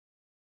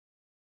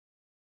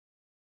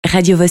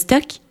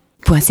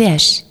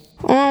radiovostok.ch.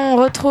 On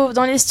retrouve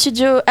dans les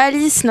studios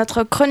Alice,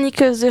 notre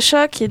chroniqueuse de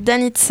choc, et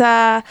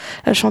Danitsa,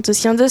 chanteuse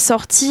qui vient de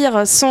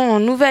sortir son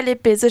nouvel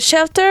EP The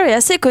Shelter, et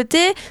à ses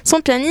côtés,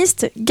 son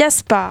pianiste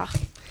Gaspard.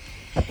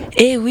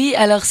 Et oui,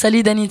 alors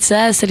salut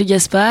Danitsa, salut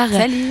Gaspard.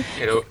 Salut.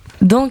 Hello.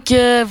 Donc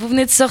vous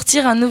venez de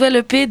sortir un nouvel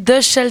EP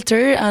The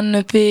Shelter, un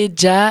EP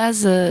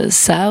jazz,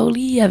 soul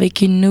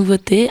avec une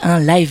nouveauté, un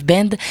live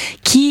band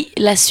qui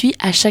la suit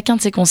à chacun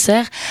de ses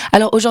concerts.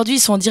 Alors aujourd'hui ils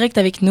sont en direct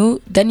avec nous,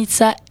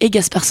 Danitsa et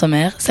Gaspard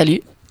Sommer.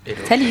 Salut. Hello.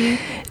 Salut.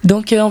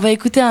 Donc on va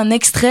écouter un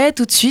extrait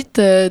tout de suite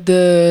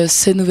de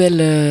ce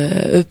nouvel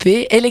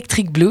EP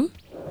Electric Blue.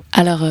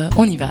 Alors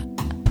on y va.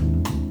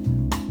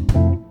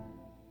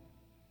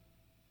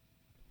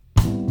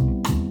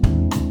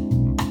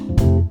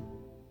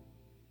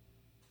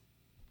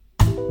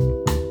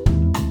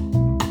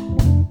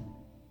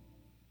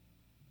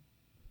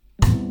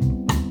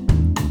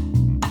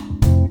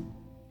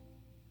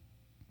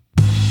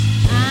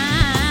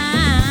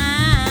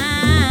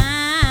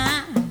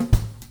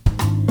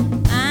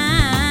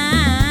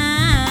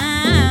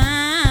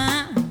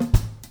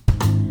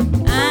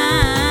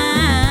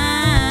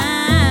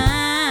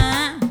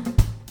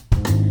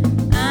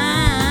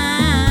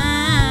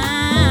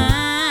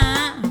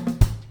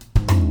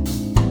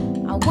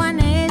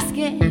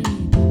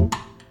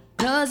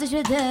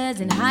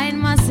 And hide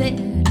myself.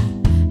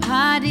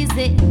 Hard is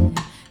it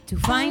to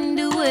find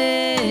a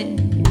way.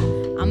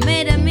 I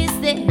made a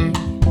mistake.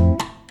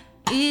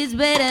 It's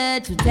better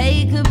to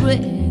take a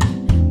breath,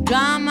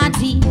 dry my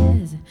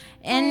tears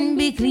and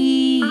be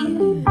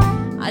clean.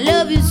 I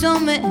love you so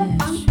much.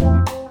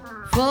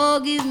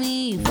 Forgive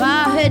me if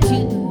I hurt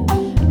you.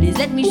 Please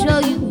let me show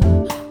you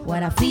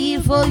what I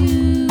feel for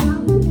you.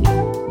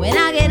 When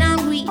I get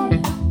hungry,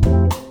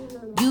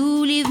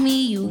 you leave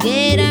me, you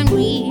get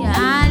angry.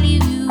 I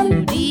leave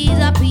you,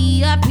 disappear.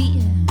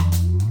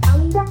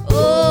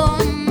 Oh,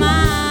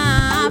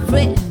 my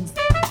friends,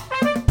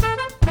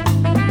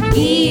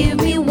 give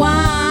me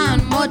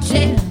one more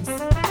chance.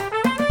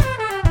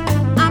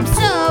 I'm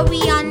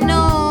sorry, I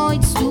know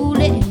it's too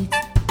late.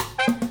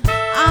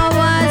 I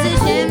was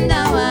ashamed.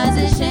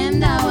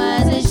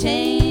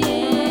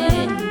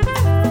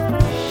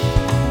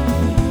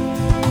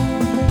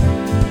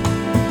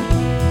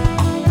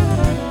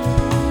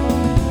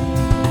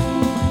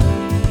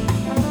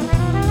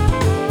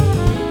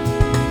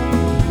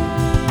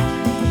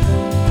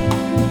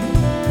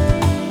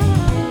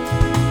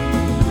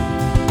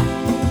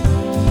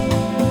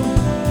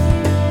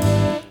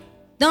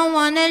 Don't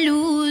wanna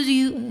lose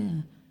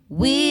you.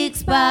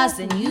 Weeks pass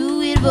and you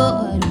will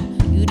bored.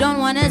 You don't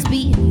wanna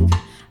speak.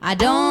 I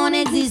don't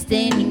exist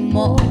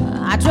anymore.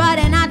 I tried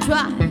and I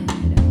tried.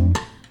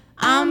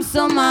 I'm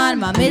so mad,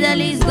 my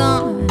middle is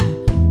gone.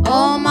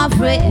 All my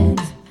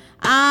friends,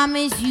 I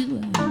miss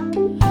you.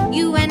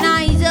 You and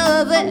I is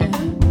over.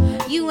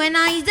 You and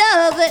I is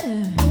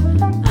over.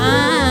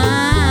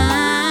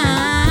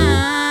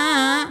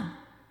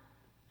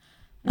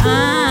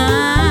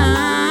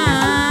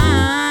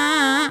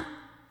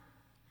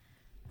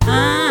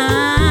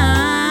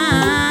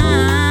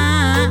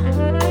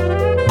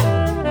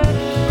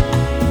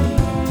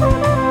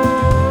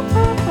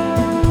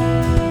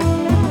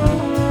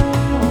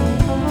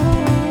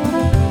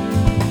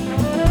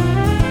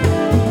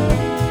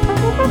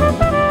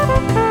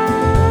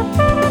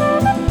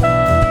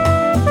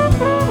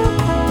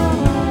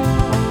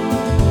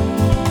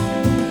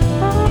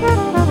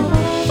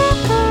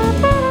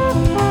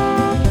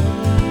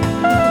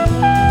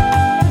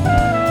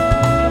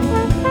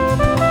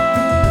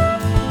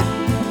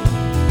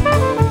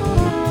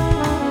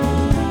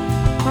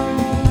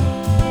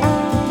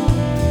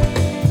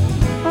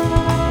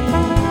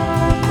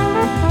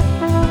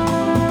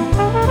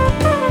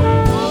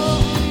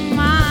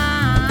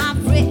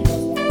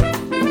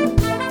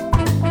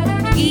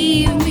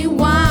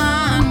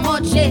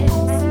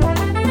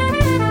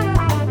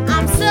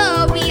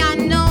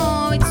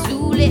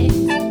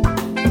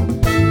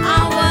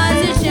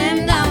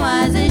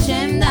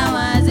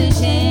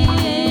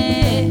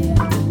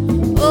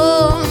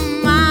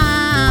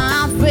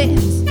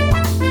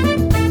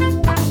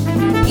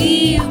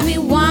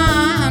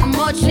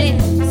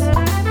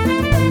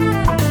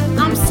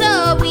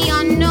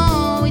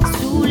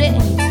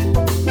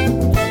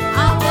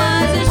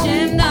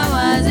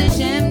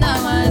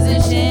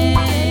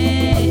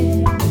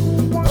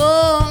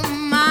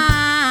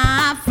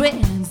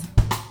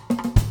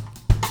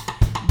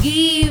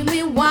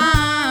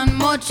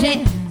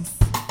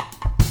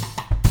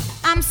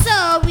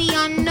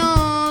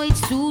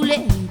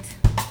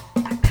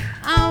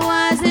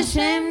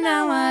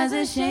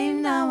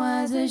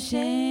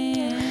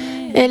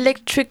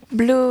 Electric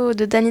Blue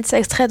de Danitsa,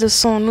 extrait de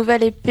son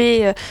nouvel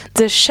EP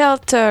The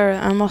Shelter,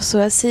 un morceau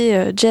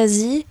assez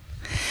jazzy.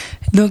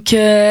 Donc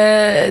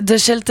The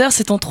Shelter,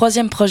 c'est ton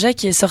troisième projet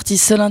qui est sorti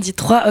ce lundi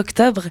 3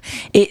 octobre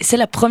et c'est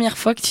la première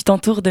fois que tu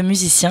t'entoures de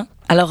musiciens.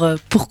 Alors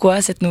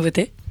pourquoi cette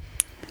nouveauté ?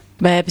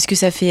 Parce que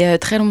ça fait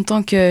très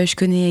longtemps que je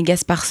connais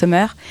Gaspard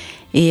Sommer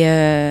et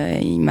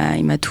il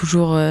m'a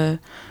toujours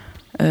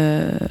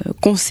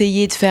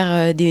conseillé de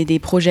faire des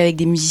projets avec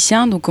des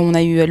musiciens. Donc on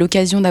a eu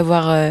l'occasion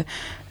d'avoir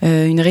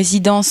une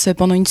résidence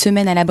pendant une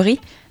semaine à l'abri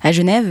à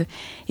Genève,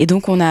 et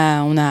donc on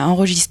a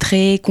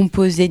enregistré,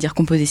 composé,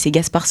 c'est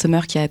Gaspard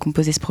Sommer qui a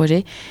composé ce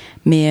projet,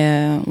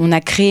 mais on a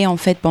créé en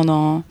fait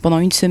pendant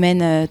une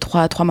semaine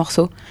trois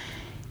morceaux,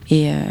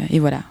 et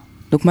voilà.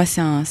 Donc moi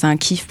c'est un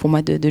kiff pour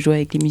moi de jouer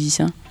avec les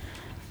musiciens.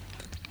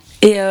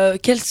 Et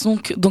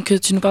donc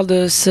tu nous parles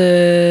de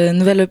ce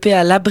nouvel EP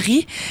à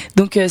l'abri.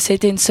 Donc ça a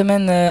été une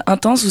semaine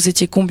intense. Vous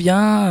étiez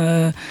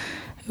combien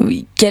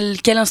oui.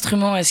 Quel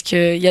instrument est-ce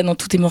qu'il y a dans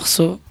tous tes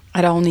morceaux?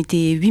 Alors on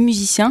était 8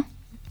 musiciens,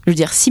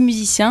 6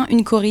 musiciens,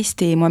 une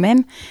choriste et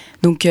moi-même.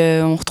 Donc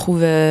on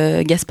retrouve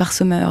Gaspard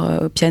Sommer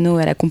au piano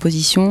et à la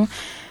composition,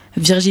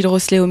 Virgile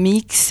Rosselet au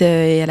mix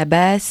et à la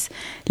basse,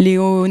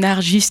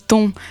 Léonard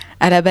Juston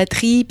à la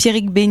batterie,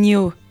 Pierrick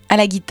Begnaud à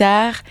la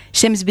guitare,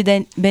 Shems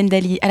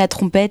Bendali à la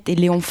trompette et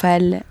Léon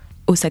Fall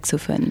au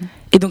saxophone.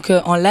 Et donc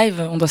en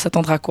live, on doit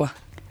s'attendre à quoi?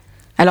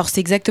 Alors c'est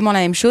exactement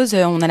la même chose,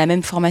 on a la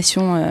même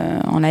formation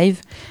en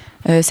live.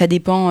 Ça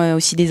dépend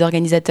aussi des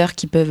organisateurs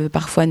qui peuvent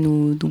parfois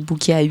nous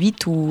booker à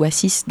 8 ou à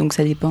 6, donc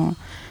ça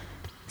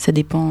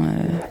dépend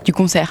du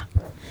concert.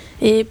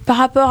 Et par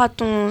rapport à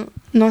ton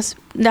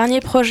dernier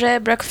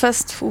projet,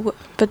 Breakfast, ou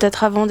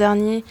peut-être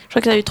avant-dernier, je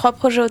crois qu'il y a eu 3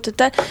 projets au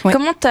total, ouais.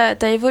 Comment t'as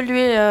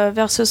évolué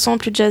vers ce son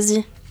plus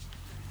jazzy?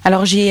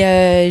 Alors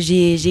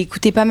j'ai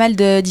écouté pas mal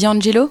de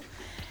D'Angelo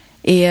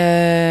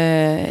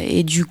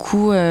et du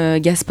coup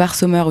Gaspard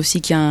Sommer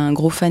aussi, qui est un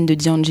gros fan de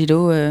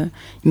D'Angelo, il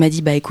m'a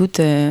dit bah écoute,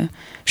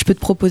 je peux te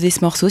proposer ce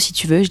morceau si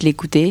tu veux. Je l'ai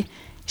écouté,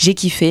 j'ai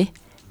kiffé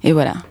et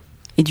voilà.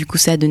 Et du coup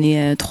ça a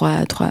donné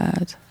 3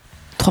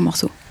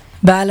 morceaux.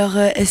 Bah alors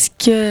est-ce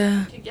que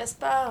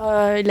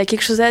Gaspard il a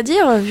quelque chose à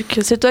dire, vu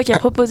que c'est toi qui as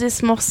proposé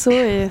ce morceau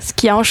et ce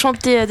qui a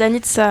enchanté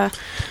Danitsa?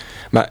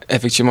 Bah,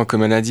 effectivement,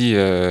 comme elle a dit,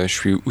 je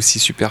suis aussi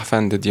super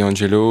fan de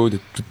D'Angelo, de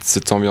toute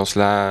cette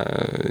ambiance-là,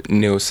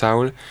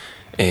 néo-soul.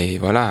 Et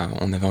voilà,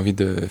 on avait envie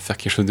de faire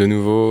quelque chose de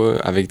nouveau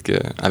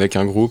avec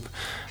un groupe.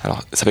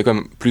 Alors, ça fait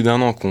comme plus d'1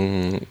 an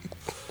qu'on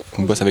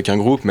bosse avec un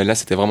groupe, mais là,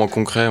 c'était vraiment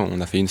concret.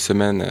 On a fait une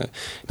semaine,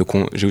 donc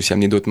j'ai aussi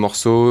amené d'autres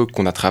morceaux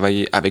qu'on a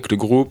travaillé avec le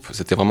groupe.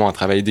 C'était vraiment un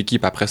travail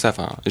d'équipe après ça.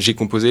 Enfin, j'ai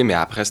composé, mais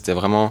après, c'était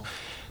vraiment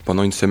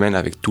pendant une semaine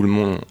avec tout le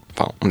monde.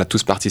 Enfin, on a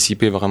tous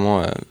participé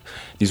vraiment,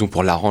 disons,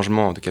 pour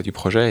l'arrangement en tout cas du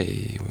projet,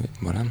 et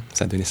voilà,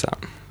 ça a donné ça.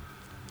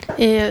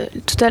 Et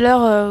tout à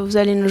l'heure, vous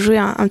allez nous jouer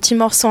un petit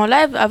morceau en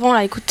live. Avant, on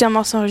a écouté un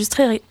morceau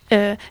enregistré,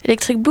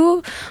 Electric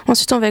Blue.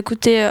 Ensuite, on va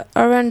écouter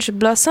Orange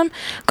Blossom.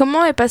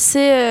 Comment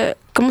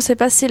s'est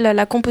passée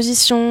la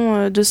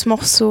composition de ce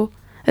morceau?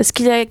 Est-ce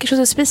qu'il y a quelque chose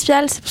de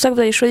spécial? C'est pour ça que vous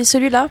avez choisi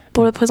celui-là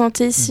pour le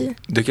présenter ici.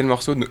 De quel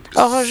morceau?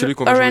 Celui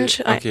qu'on va jouer.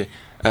 Ouais. Ok.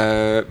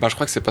 Je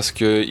crois que c'est parce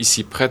qu'il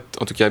s'y prête,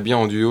 en tout cas bien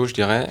en duo, je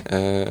dirais,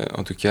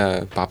 en tout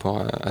cas par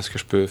rapport à ce que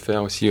je peux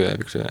faire aussi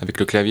avec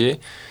le clavier,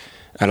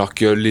 alors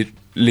que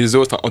les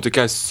autres, en tout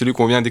cas celui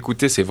qu'on vient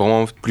d'écouter, c'est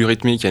vraiment plus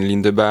rythmique. Il y a une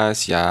ligne de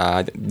basse, il y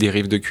a des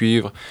riffs de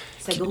cuivre,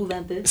 ça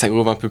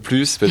groove un peu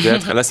plus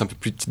peut-être. Là c'est un peu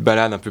plus petite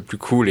balade, un peu plus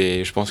cool,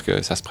 et je pense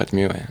que ça se prête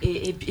mieux,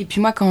 ouais. Et puis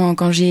moi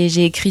quand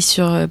j'ai écrit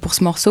pour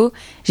ce morceau,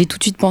 j'ai tout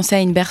de suite pensé à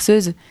une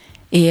berceuse.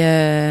 Et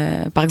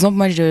par exemple,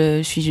 moi,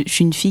 je suis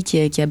une fille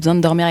qui a besoin de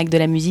dormir avec de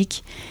la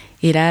musique.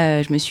 Et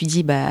là, je me suis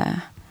dit,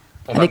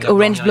 avec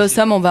Orange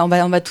Blossom, on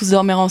va tous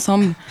dormir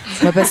ensemble.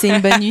 On va passer une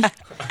bonne nuit.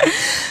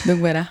 Donc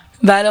voilà.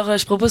 Bah alors,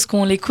 je propose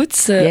qu'on l'écoute,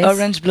 yes.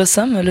 Orange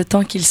Blossom, le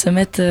temps qu'il se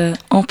mette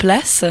en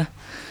place.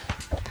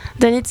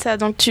 Danitsa,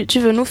 donc tu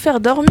veux nous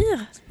faire dormir?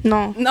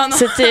 Non.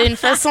 C'était une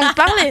façon de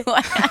parler.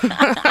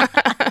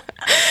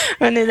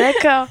 On est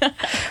d'accord.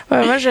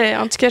 Ouais, moi,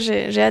 en tout cas,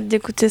 j'ai hâte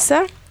d'écouter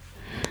ça.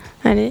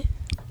 Allez.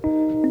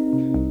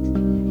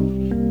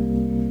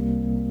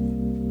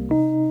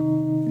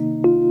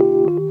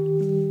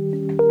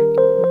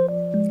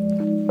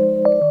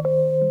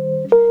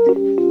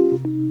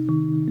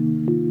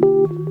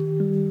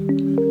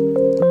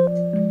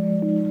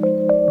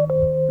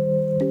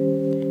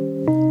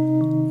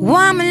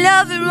 Warm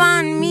love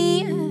around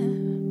me,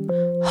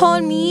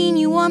 hold me in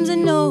your arms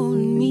and hold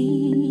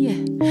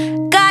me.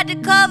 Got the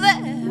cover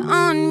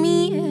on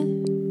me,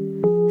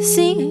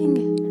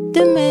 sing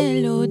the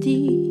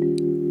melody.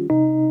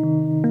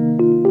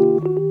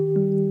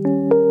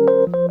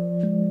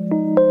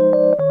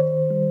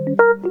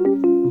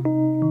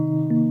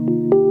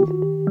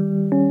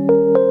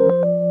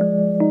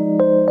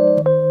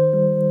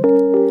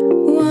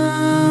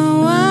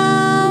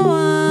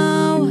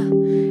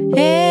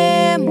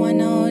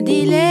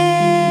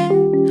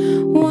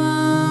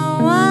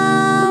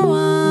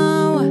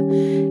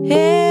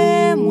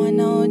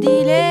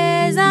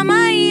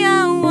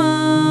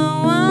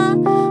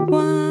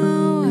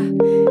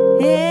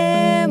 Yeah.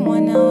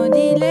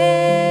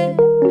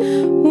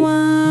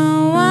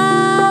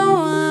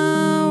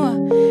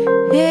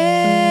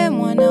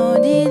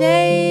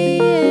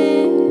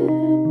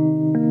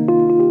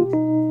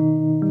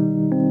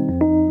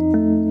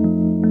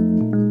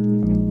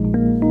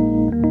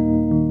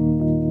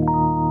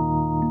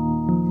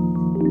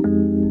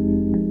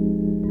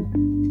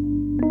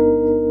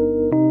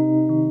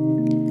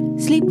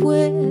 sleep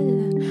well,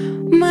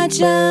 my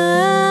child.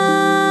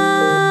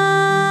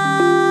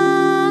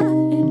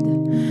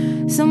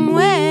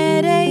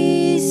 Somewhere there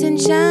is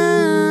sunshine.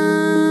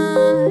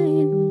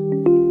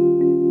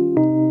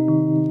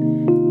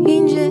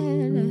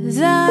 Angels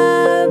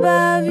are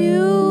above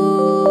you.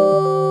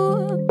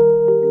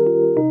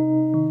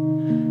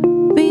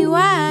 Be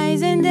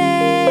wise and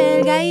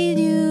they'll guide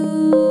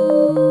you.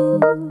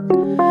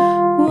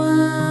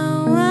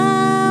 Wow,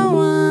 wow,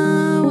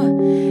 wow.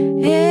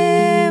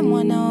 Hey,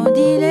 moi no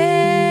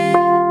delay.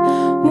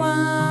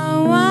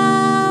 Wow,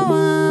 wow,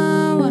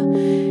 wow.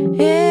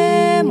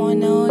 Hey, moi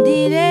no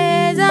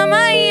delay.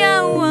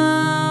 Zamaya,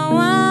 wow,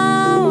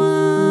 wow,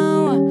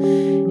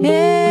 wow.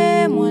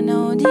 Hey, moi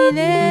no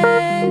delay.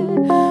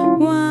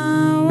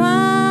 Wow,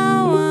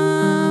 wow,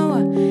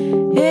 wow.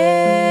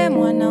 Hey,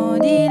 moi no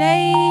delay.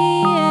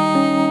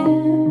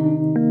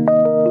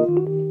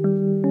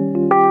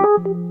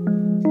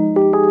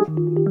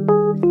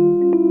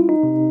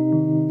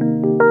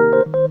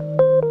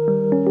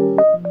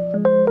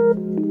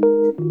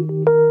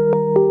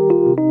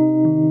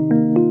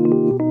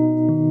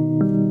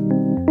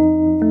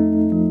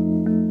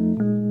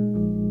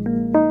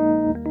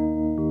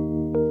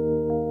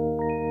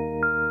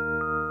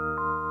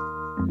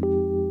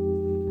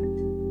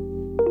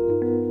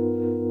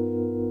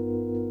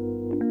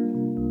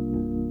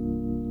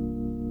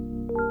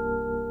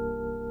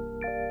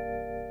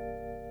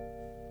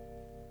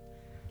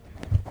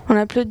 On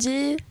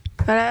applaudit.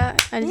 Voilà,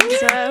 Alice.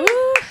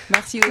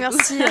 Merci beaucoup.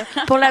 Merci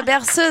pour la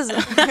berceuse.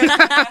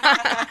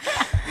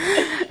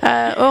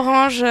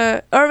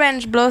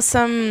 Orange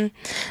Blossom,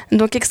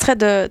 donc extrait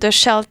de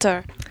Shelter.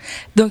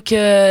 Donc,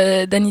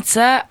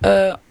 Danitsa,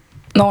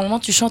 normalement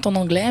tu chantes en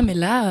anglais, mais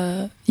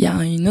là, il y a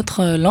une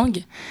autre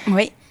langue.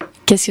 Oui.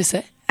 Qu'est-ce que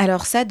c'est ?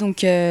 Alors ça,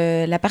 donc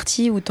la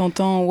partie où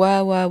t'entends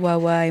wa wa wa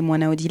wa et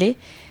moana odile,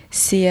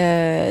 c'est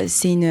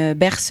une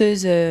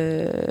berceuse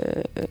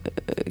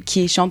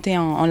qui est chantée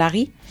en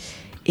lari,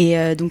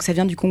 et donc ça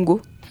vient du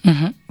Congo.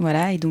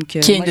 Voilà, et donc qui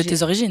est moi, une de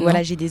tes origines. Voilà,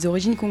 non ? j'ai des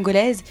origines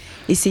congolaises,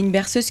 et c'est une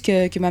berceuse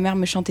que ma mère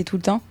me chantait tout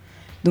le temps.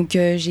 Donc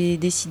j'ai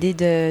décidé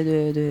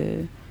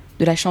de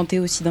la chanter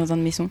aussi dans un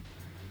de mes sons.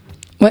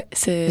 Ouais,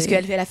 c'est. Parce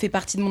qu'elle a fait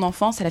partie de mon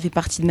enfance, elle a fait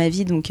partie de ma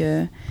vie, donc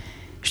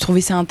je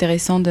trouvais ça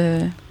intéressant de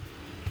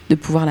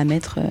pouvoir la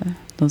mettre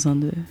dans un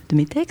de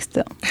mes textes.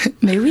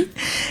 Mais oui.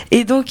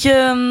 Et donc,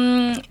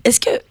 est-ce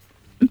que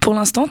pour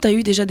l'instant, tu as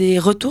eu déjà des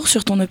retours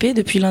sur ton EP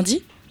depuis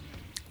lundi ?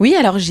 Oui,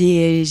 alors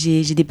j'ai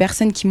des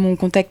personnes qui m'ont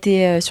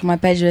contacté sur ma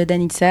page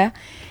Danitsa,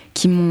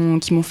 qui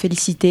m'ont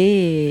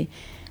félicité. Et,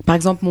 par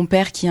exemple, mon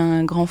père, qui est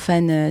un grand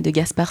fan de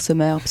Gaspard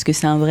Sommer, parce que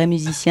c'est un vrai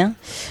musicien,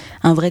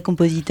 un vrai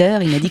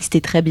compositeur, il m'a dit que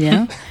c'était très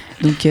bien.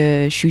 Donc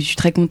je suis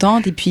très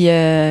contente. Et puis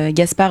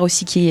Gaspard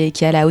aussi, qui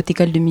est à la Haute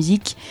École de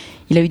Musique,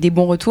 il a eu des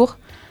bons retours.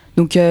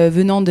 Donc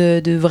venant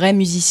de vrais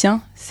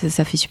musiciens,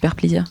 ça fait super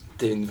plaisir.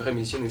 T'es une vraie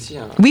musicienne aussi,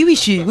 hein. Oui,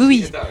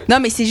 oui. Non,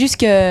 mais c'est juste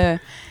que,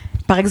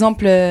 par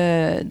exemple,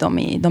 dans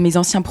mes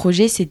anciens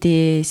projets,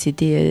 c'était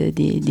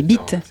des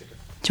beats,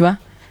 tu vois.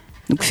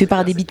 Donc fait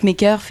par des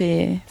beatmakers,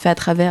 fait à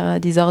travers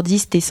des ordis,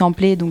 c'était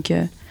samplé, donc...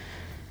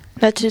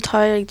 Là, tu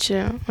travailles avec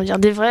on va dire,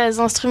 des vrais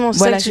instruments, c'est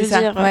voilà, ça que je veux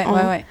ça. dire.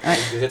 Ouais. Avec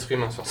des êtres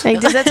humains, sur ça.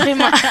 Avec des êtres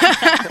humains.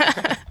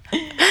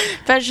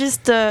 Pas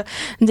juste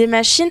des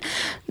machines.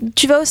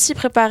 Tu vas aussi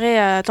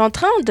préparer, t'es en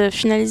train de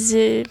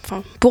finaliser,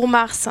 pour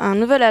mars, un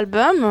nouvel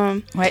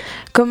album. Ouais.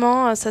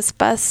 Comment ça se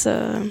passe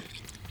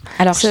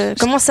Alors,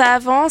 comment ça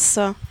avance ?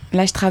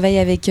 Là, je travaille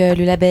avec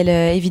le label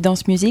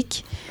Evidence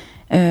Music.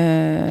 Et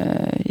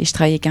je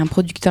travaille avec un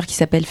producteur qui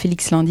s'appelle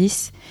Félix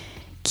Landis,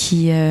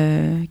 qui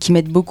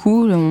m'aide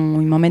beaucoup. Il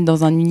m'emmène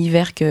dans un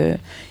univers que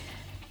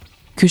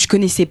je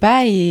connaissais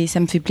pas, et ça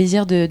me fait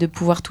plaisir de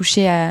pouvoir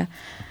toucher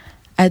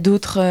à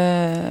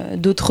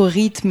d'autres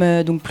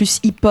rythmes, donc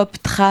plus hip-hop,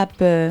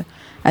 trap,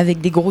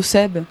 avec des gros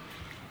subs.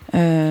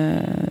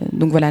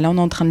 Donc voilà, là on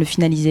est en train de le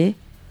finaliser.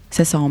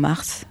 Ça sort en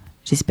mars.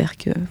 J'espère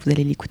que vous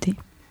allez l'écouter.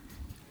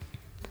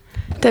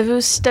 T'avais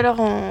aussi, tout à l'heure,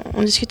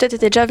 on discutait,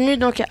 t'étais déjà venu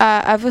donc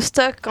à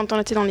Vostok quand on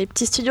était dans les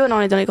petits studios, dans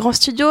les grands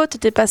studios.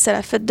 T'étais passé à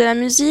la fête de la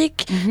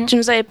musique. Mm-hmm. Tu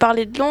nous avais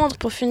parlé de Londres.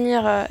 Pour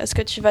finir, est-ce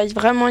que tu vas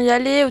vraiment y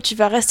aller ou tu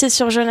vas rester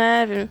sur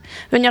Genève et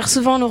venir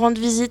souvent nous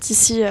rendre visite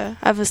ici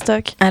à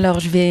Vostok ?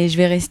 Alors je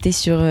vais rester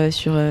sur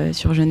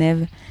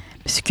Genève,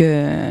 parce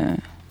que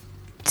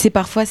tu sais,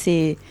 parfois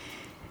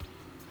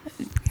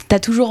t'as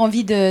toujours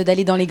envie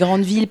d'aller dans les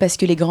grandes villes, parce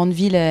que les grandes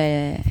villes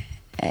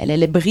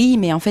elle brille,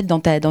 mais en fait dans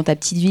ta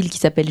petite ville qui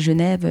s'appelle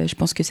Genève, je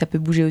pense que ça peut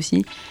bouger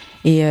aussi.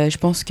 Et je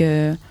pense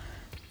que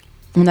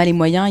on a les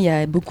moyens. Il y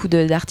a beaucoup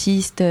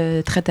d'artistes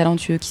très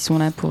talentueux qui sont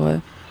là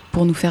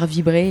pour nous faire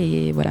vibrer.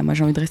 Et voilà, moi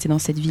j'ai envie de rester dans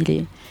cette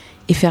ville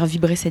et faire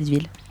vibrer cette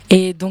ville.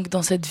 Et donc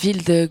dans cette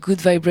ville de Good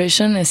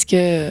Vibration, est-ce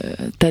que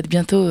tu as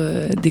bientôt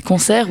des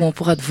concerts où on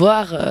pourra te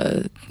voir,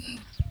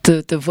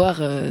 te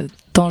voir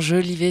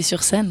t'enjoliver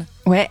sur scène ?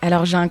 Ouais,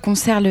 alors j'ai un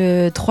concert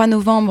le 3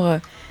 novembre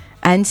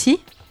à Annecy.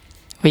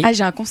 Oui. Ah,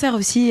 j'ai un concert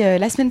aussi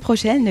la semaine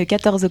prochaine, le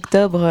 14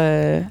 octobre,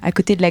 à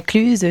côté de la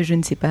Cluse, je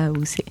ne sais pas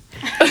où c'est.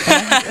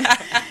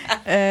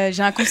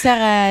 J'ai un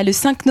concert le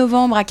 5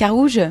 novembre à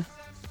Carouge.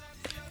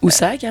 Où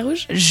ça, à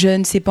Carouge? Je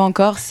ne sais pas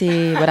encore,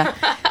 voilà.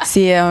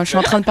 Je suis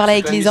en train de parler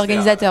avec les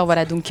organisateurs,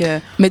 voilà. Donc,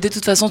 mais de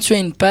toute façon, tu as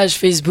une page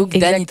Facebook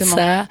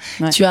Danitsa,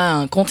 ouais. Tu as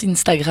un compte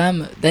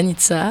Instagram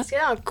Danitsa. Est-ce qu'il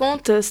y a un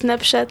compte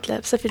Snapchat là?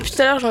 Ça fait depuis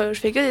tout à l'heure, je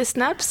fais que des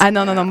snaps. Ah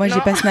non, moi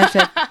j'ai pas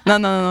Snapchat.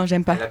 Non,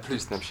 j'aime pas. Elle a plus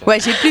Snapchat. Ouais,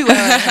 j'ai plus.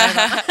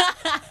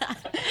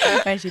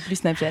 Ouais, j'ai plus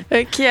Snapchat.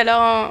 Ok,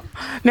 alors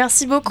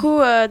merci beaucoup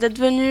d'être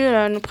venu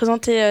nous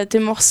présenter tes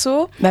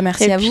morceaux. Bah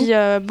merci à vous. Et puis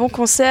bon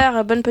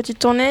concert, bonne petite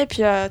tournée,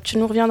 puis tu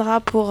nous reviendras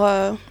pour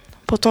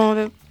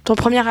ton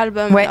premier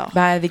album. Ouais, alors.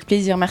 bah avec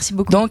plaisir, merci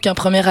beaucoup. Donc un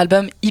premier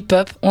album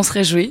hip-hop, on se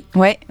réjouit.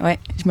 Ouais,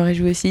 je me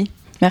réjouis aussi.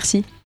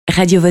 Merci.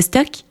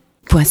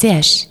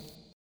 radiovostok.ch